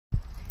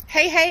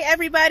Hey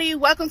everybody,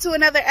 welcome to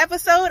another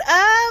episode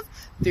of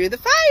Through the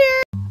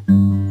Fire.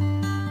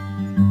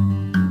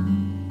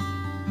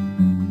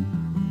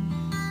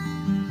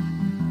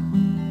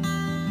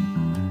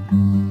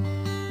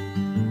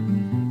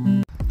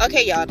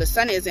 Okay y'all, the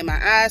sun is in my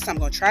eyes, so I'm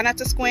gonna try not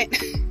to squint.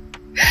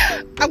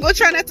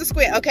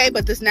 Okay,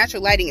 but this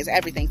natural lighting is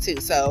everything too.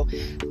 So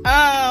y'all,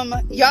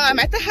 I'm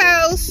at the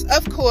house,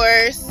 of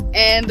course,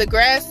 and the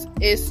grass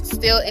is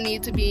still in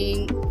need to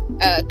be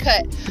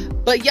cut.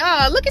 But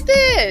y'all, look at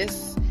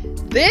this.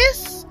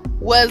 This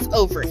was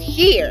over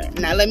here.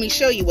 Now let me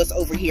show you what's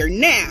over here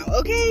now,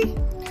 okay?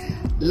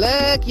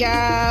 Look,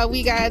 y'all,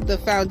 we got the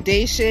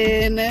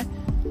foundation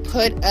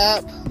put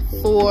up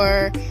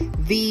for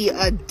the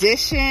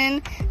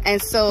addition,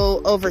 and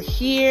so over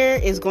here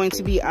is going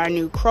to be our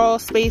new crawl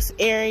space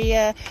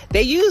area.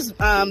 They use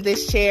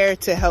this chair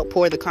to help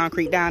pour the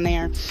concrete down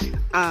there,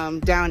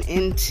 down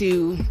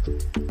into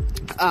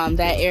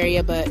that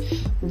area. But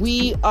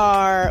we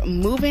are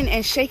moving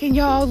and shaking,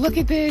 y'all. Look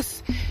at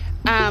this.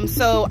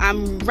 So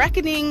I'm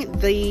reckoning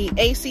the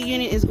AC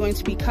unit is going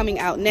to be coming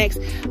out next.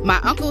 My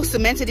uncle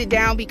cemented it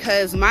down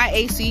because my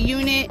AC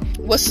unit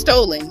was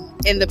stolen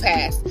in the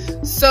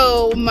past.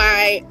 So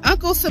my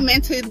uncle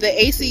cemented the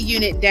AC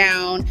unit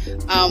down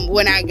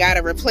when I got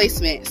a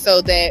replacement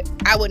so that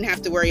I wouldn't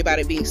have to worry about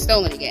it being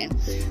stolen again.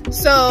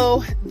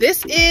 So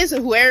this is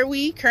where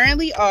we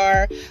currently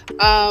are.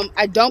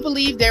 I don't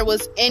believe there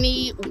was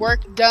any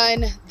work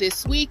done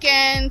this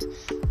weekend.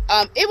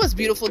 It was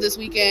beautiful this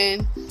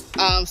weekend.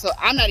 So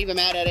I'm not even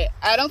mad at it.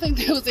 I don't think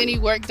there was any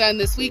work done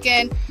this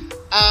weekend.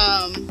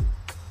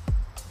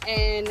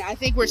 And I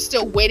think we're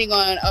still waiting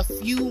on a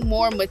few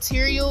more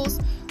materials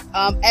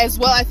as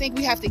well. I think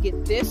we have to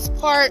get this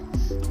part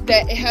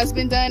that it has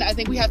been done. I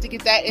think we have to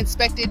get that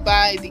inspected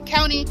by the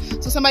county.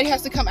 So somebody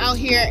has to come out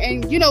here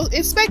and, you know,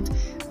 inspect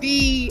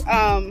the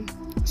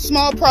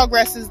small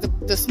progresses,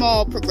 the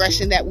small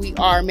progression that we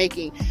are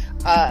making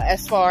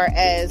as far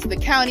as the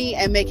county,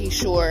 and making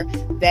sure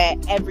that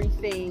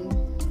everything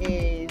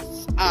is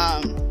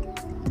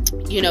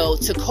you know,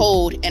 to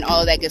code and all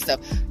of that good stuff.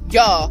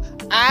 Y'all,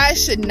 I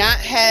should not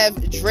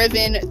have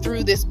driven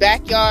through this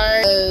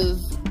backyard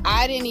because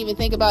I didn't even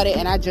think about it,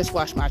 and I just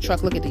washed my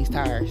truck. Look at these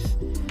tires.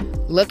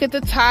 Look at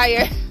the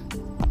tire.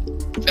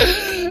 Look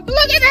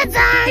at the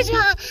tires,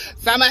 y'all.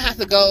 So I might have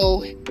to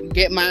go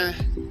get my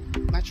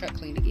truck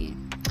cleaned again,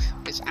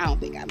 which I don't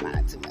think I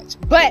mind too much.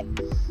 But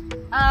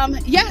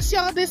yes,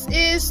 y'all, this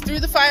is Through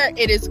the Fire.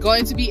 It is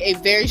going to be a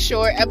very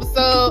short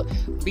episode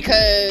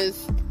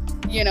because,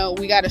 you know,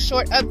 we got a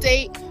short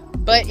update,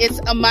 but it's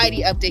a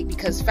mighty update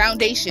because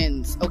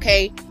foundations,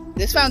 okay?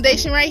 This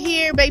foundation right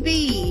here,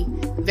 baby,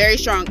 very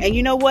strong. And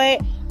you know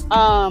what?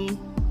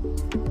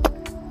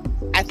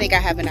 I think I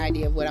have an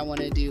idea of what I want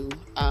to do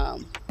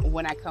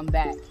when I come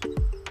back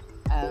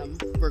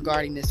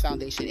regarding this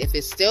foundation. If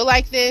it's still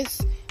like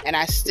this and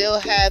I still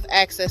have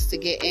access to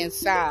get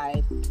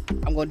inside,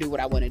 I'm going to do what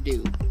I want to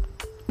do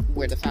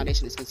where the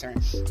foundation is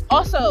concerned.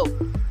 Also,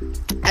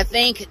 I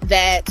think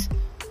that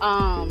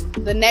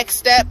the next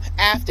step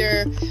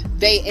after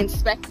they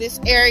inspect this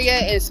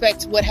area,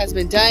 inspect what has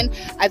been done,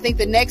 I think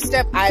the next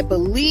step, I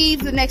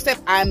believe the next step,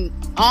 I'm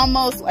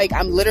almost like,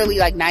 I'm literally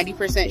like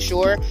 90%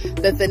 sure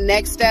that the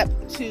next step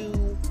to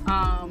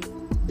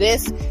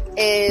this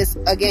is,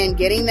 again,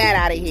 getting that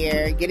out of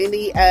here, getting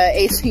the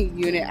AC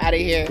unit out of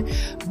here,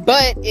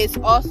 but it's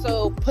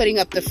also putting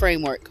up the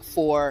framework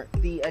for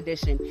the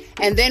addition.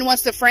 And then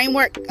once the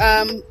framework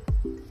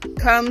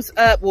comes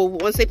up, well,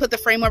 once they put the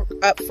framework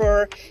up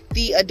for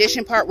the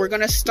addition part, we're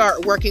going to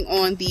start working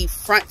on the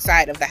front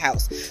side of the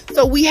house.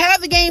 So we have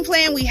the game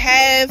plan. We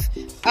have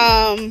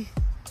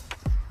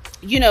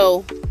you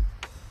know,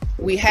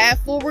 we have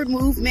forward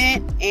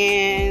movement,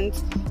 and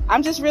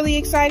I'm just really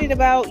excited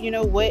about, you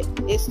know, what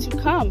is to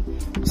come.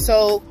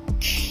 So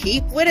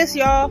keep with us,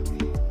 y'all.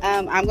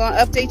 I'm going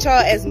to update y'all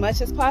as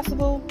much as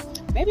possible.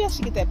 Maybe I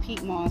should get that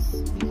peat moss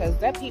because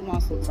that peat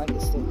moss looks like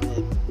it's still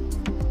good.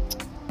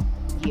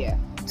 Yeah,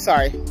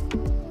 sorry,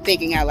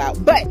 thinking out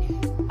loud. But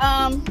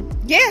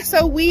yeah,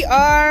 so we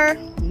are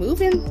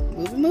moving.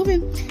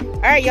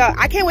 All right, y'all,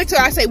 I can't wait till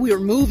I say we are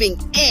moving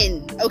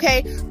in,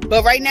 okay?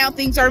 But right now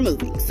things are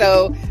moving.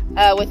 So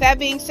with that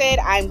being said,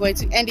 I'm going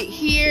to end it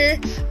here.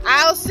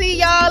 I'll see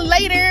y'all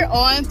later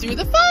on Through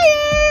the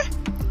Fire.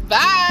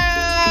 Bye.